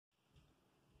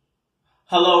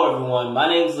Hello everyone, my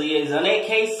name is Liaison,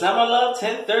 aka Summer Love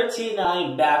 1013.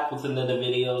 I'm back with another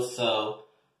video. So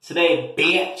today,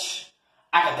 bitch,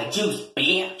 I got the juice,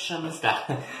 bitch. I'm gonna stop.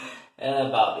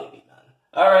 About baby none.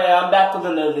 Alright, I'm back with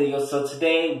another video. So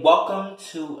today, welcome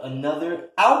to another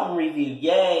album review.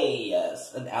 Yay,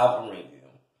 yes, an album review.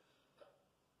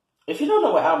 If you don't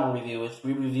know what album review is,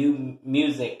 we review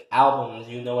music, albums,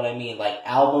 you know what I mean? Like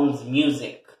albums,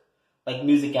 music. Like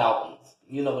music albums.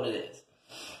 You know what it is.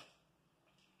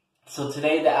 So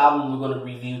today, the album we're going to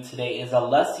review today is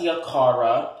Alessia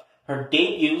Cara, her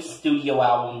debut studio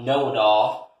album, Know It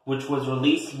All, which was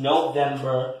released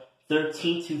November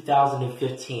 13,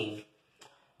 2015.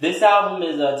 This album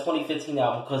is a 2015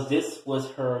 album because this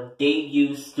was her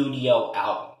debut studio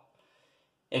album.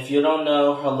 If you don't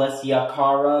know Alessia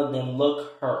Cara, then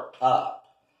look her up.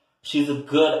 She's a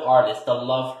good artist. I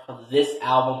love this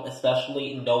album,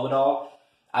 especially Know It All.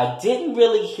 I didn't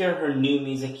really hear her new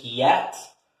music yet.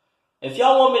 If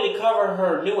y'all want me to cover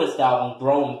her newest album,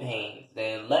 Growing Pains,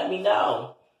 then let me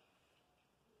know.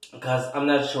 Because I'm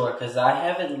not sure, because I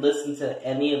haven't listened to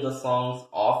any of the songs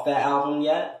off that album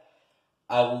yet.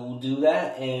 I will do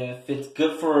that, and if it's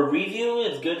good for a review,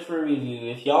 it's good for a review.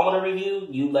 If y'all want a review,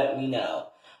 you let me know.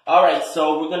 Alright,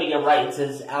 so we're going to get right into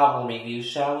this album review,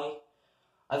 shall we?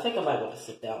 I think I might want to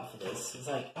sit down for this. It's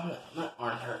like, my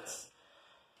arm hurts.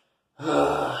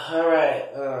 Alright,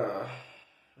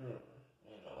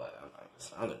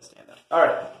 I'm gonna stand up.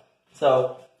 Alright,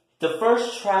 so the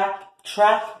first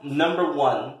track number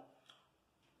 1.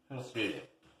 Let's read it.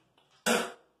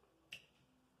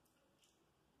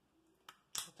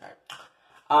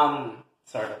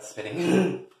 Sorry about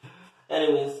spitting.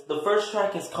 Anyways, the first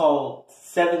track is called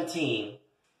 17.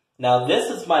 Now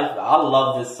I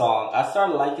love this song. I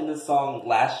started liking this song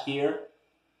last year.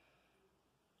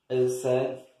 It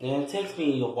said, and it takes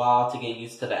me a while to get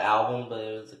used to the album, but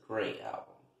it was a great album.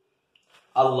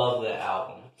 I love that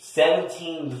album.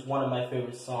 17 is one of my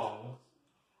favorite songs.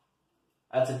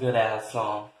 That's a good ass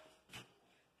song.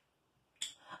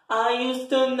 I used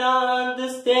to not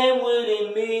understand what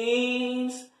it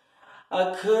means.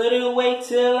 I couldn't wait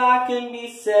till I could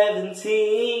be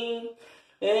 17.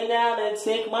 And now I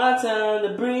take my time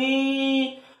to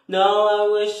breathe. No, I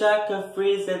wish I could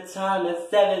freeze the time at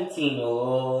 17.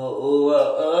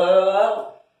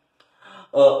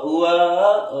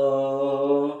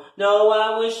 No,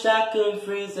 I wish I could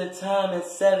freeze the time at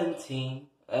 17.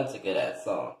 That's a good ass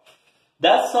song.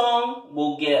 That song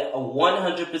will get a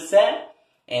 100%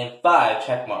 and 5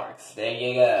 check marks. There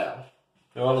you go.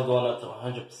 We're only going up to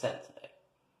 100% today,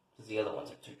 because the other ones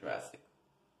are too drastic.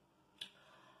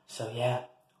 So yeah.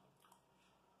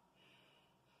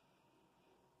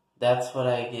 That's what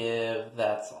I give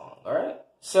that song, alright?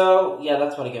 So, yeah,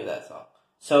 that's what I give that song.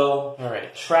 So,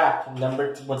 alright, track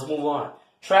number 2, let's move on.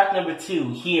 Track number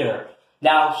 2, Here.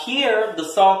 Now, Here, the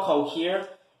song called Here,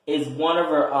 is one of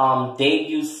her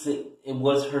debuts. It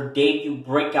was her debut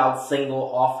breakout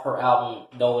single off her album,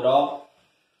 Know It All.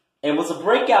 It was a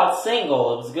breakout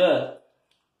single, it was good.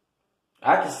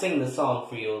 I can sing the song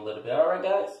for you a little bit, alright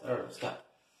guys? Alright, let's go.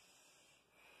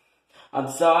 I'm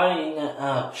sorry,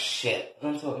 oh shit,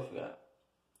 I totally forgot.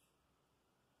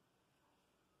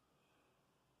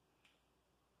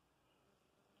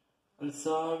 I'm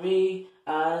sorry,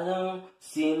 I don't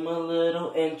seem a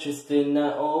little interested,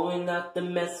 not always not to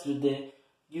mess with it.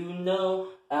 You know,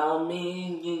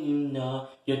 you know,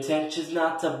 your intention's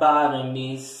not to bother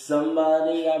me.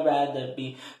 Somebody I'd rather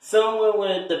be, somewhere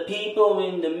with the people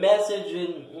in the message,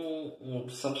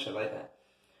 with, some shit like that.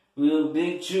 Real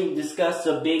big dream, discuss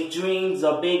our big dreams,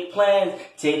 our big plans,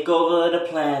 take over the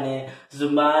planet.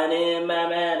 Somebody in my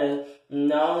matter,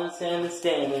 no one's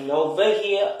understanding over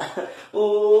here.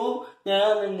 Ooh,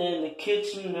 down in the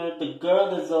kitchen, the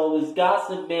girl that's always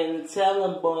gossiping,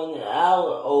 telling boy an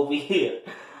hour over here.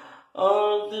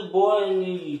 Oh, the boy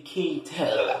you can't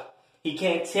tell. He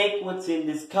can't take what's in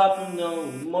this cup no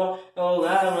more. Oh,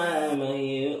 I'm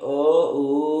here.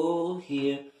 Oh, ooh,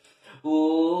 here.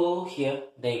 Ooh, here.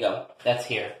 There you go. That's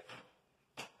Here.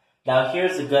 Now,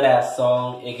 here's a good-ass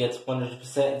song. It gets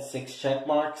 100% and 6 check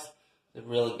marks. It's a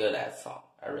really good-ass song.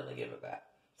 I really give it that.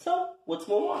 So, let's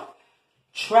move on.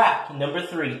 Track number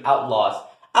 3, Outlaws.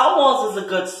 Outlaws is a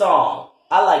good song.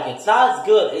 I like it. It's not as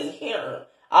good as Here.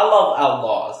 I love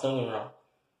Outlaws. Don't get me wrong.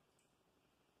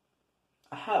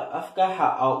 I forgot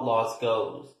how Outlaws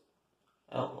goes.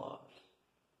 Outlaws.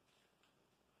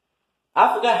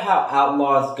 I forgot how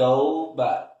Outlaws go,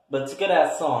 but it's a good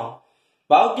ass song.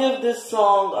 But I'll give this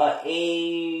song a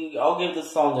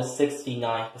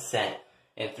 69%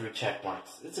 and 3 check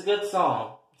marks. It's a good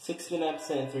song. 69%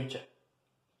 and 3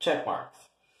 check marks.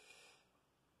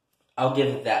 I'll give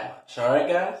it that much. Alright,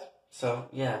 guys? So,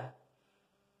 yeah.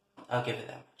 I'll give it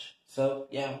that much. So,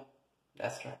 yeah.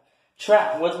 That's right.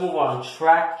 Let's move on.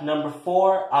 Track number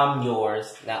 4, I'm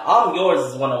Yours. Now, I'm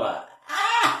Yours is one of my...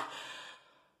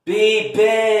 Be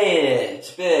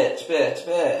bitch. This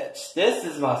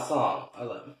is my song. I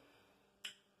love it.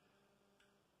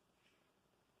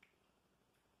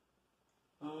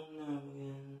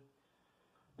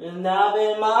 And I've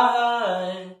been my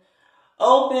heart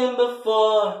open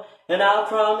before, and I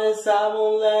promise I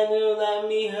won't let you let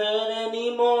me hurt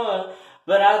anymore.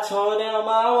 But I tore down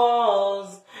my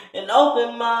walls and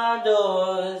opened my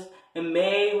doors and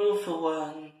made room for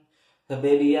one. So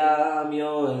baby, I'm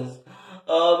yours.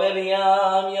 Oh baby,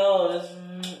 I'm yours.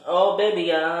 Oh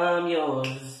baby, I'm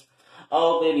yours.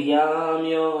 Oh baby, I'm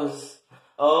yours.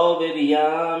 Oh baby,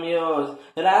 I'm yours.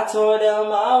 And I tore down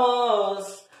my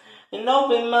walls and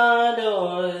opened my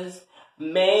doors,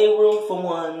 made room for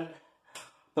one.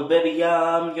 But baby,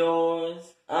 I'm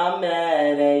yours. I'm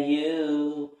mad at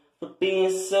you for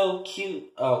being so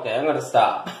cute. Okay, I'm gonna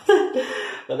stop.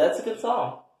 But that's a good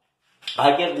song.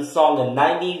 I give the song a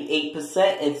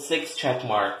 98% and 6 check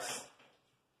marks.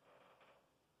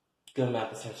 Good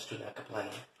amount of percentage, do not complain.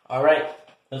 Alright,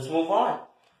 let's move on.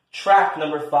 Track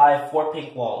number 5, 4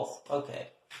 Pink Walls. Okay.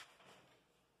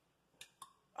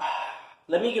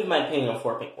 Let me give my opinion on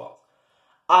 4 Pink Walls.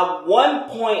 At one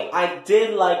point, I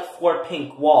did like 4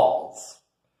 Pink Walls.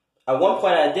 At one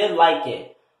point, I did like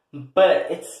it. But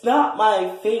it's not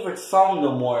my favorite song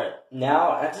no more.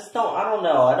 Now, I don't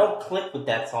know. I don't click with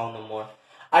that song no more.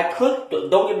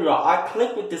 Don't get me wrong, I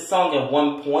clicked with this song at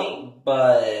one point,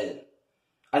 but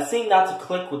I seem not to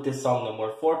click with this song no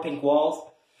more. 4 Pink Walls,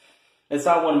 it's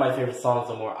not one of my favorite songs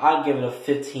no more. I'll give it a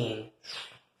 15%.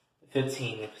 That's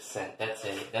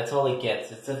it. That's all it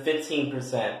gets. It's a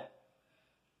 15%.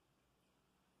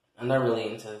 I'm not really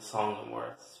into the song no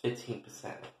more. It's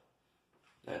 15%.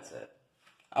 That's it.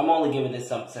 I'm only giving this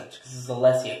some percentage because it's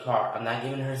Alessia Cara. I'm not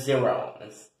giving her 0 on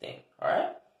this thing.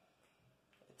 Alright?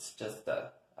 It's just,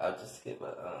 I'll just give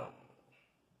it,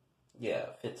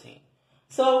 15.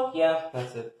 So, yeah,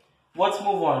 that's it. Let's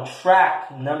move on. Track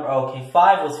number,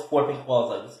 5 was 4 Pink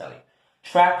Walls, I was telling you.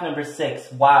 Track number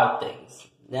 6, Wild Things.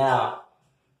 Now,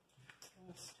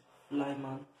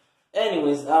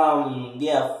 anyways,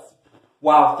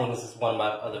 Wild Things is one of my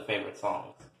other favorite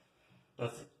songs.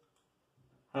 Let's see.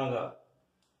 Hang on.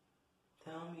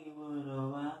 Tell me what the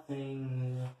wild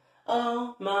things are.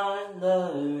 Oh, my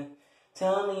love.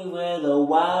 Tell me where the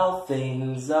wild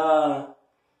things are.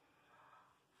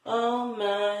 Oh,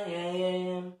 my,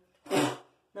 yeah.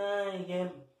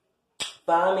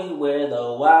 Find me where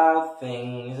the wild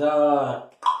things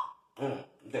are.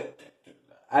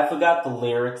 I forgot the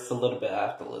lyrics a little bit. I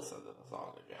have to listen to the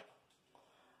song again.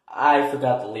 I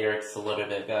forgot the lyrics a little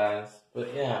bit, guys.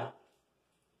 But yeah.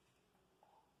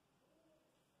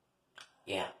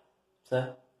 Yeah.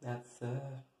 So, that's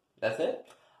it.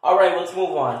 Alright, let's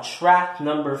move on. Track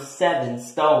number 7,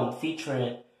 Stone,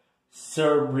 featuring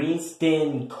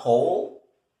Sebastian Cole.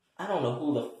 I don't know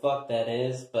who the fuck that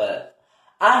is, but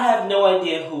I have no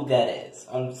idea who that is.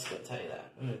 I'm just gonna tell you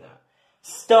that.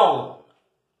 Stone.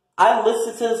 I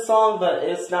listened to the song, but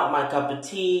it's not my cup of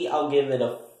tea. I'll give it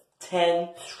a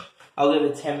 10. I'll give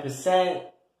it 10%.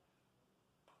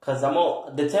 Because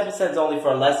the 10% is only for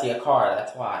Alessia Cara,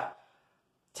 that's why.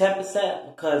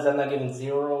 10% because I'm not giving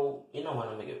 0. You know what?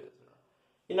 I'm going to give it 0.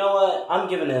 You know what? I'm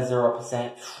giving it a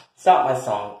 0%. It's not my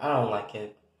song. I don't like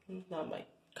it. It's not my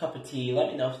cup of tea.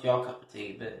 Let me know if it's your cup of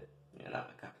tea, but you're not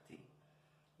my cup of tea.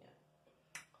 Yeah.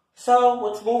 So,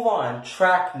 let's move on.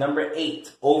 Track number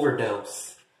 8,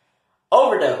 Overdose.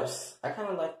 Overdose. I kind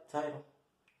of like the title.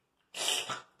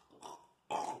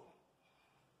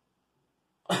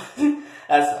 That's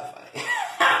not funny.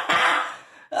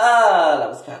 That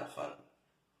was kind of funny.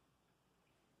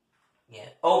 Yeah,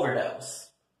 Overdose.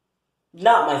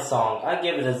 Not my song. I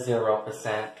give it a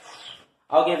 0%.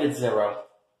 I'll give it 0.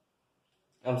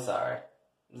 I'm sorry.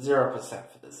 0%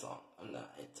 for this song. I'm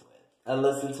not into it. I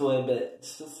listen to it, but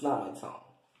it's just not my song.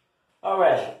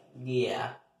 Alright,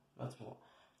 yeah. Let's move on.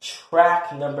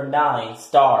 Track number 9,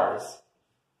 Stars.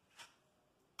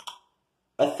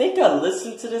 I think I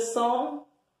listened to this song,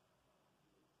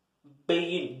 but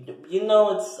you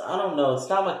know, I don't know, it's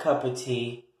not my cup of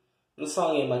tea. This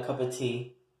song ain't my cup of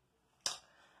tea.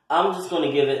 I'm just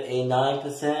gonna give it a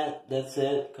 9%, that's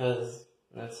it, because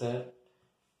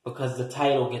the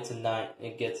title gets a 9,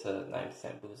 it gets a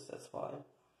 9% boost, that's why.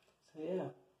 So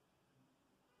yeah.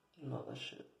 No, that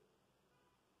shit.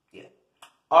 Yeah.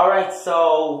 Alright,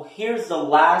 so here's the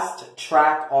last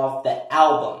track off the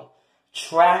album.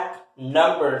 Track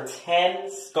number 10,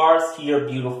 Scars to Your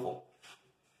Beautiful.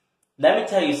 Let me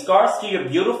tell you, Scars to Your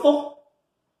Beautiful?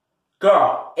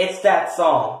 Girl, it's that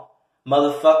song.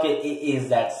 Motherfucker, it is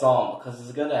that song. Because it's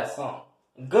a good-ass song.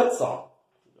 Good song.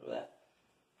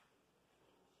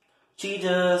 She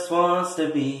just wants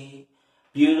to be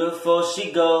beautiful.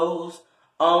 She goes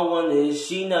on one that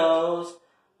she knows.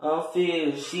 On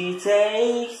fear she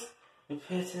takes. And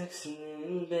protects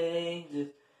and begs.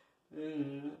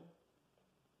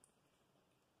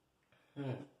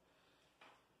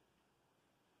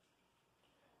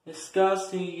 The Scars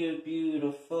to Your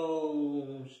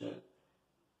Beautiful.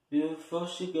 Beautiful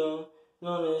she goes,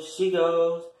 no as she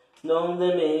goes, no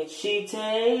limit she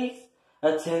takes,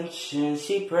 attention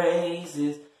she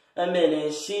praises, a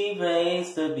minute she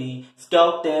prays to be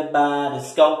sculpted by the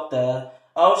sculptor.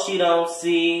 Oh, she don't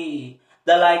see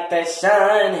the light that's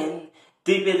shining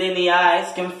deeper than the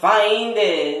eyes can find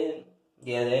it.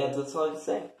 Yeah, that's all you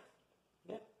say.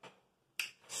 Yeah.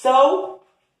 So,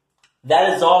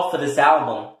 that is all for this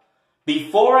album.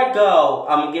 Before I go,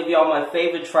 I'm going to give you all my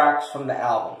favorite tracks from the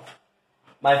album.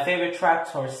 My favorite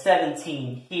tracks are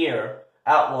 17, Here,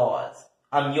 Outlaws,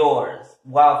 I'm Yours,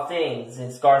 Wild Things,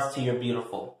 and Scars to Your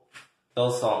Beautiful.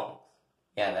 Those songs.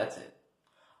 Yeah, that's it.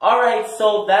 Alright,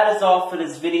 so that is all for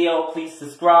this video. Please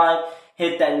subscribe,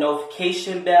 hit that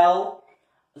notification bell,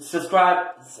 subscribe,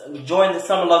 join the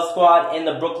Summer Love Squad and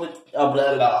the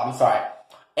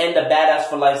and the Badass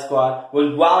for Life Squad.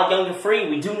 We're wild, young, and free.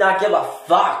 We do not give a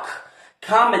fuck.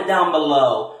 Comment down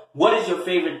below. What is your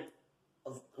favorite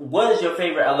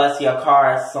Alessia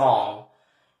Cara song?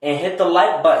 And hit the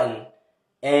like button.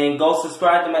 And go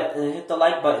subscribe to my, and hit the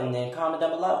like button and comment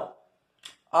down below.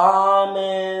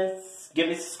 And give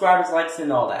me subscribers, likes,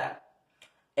 and all that.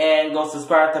 And go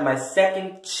subscribe to my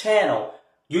second channel,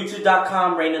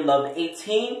 YouTube.com,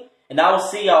 RaininLove18. And I will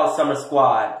see y'all, Summer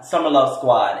Love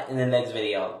Squad, in the next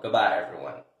video. Goodbye,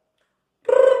 everyone.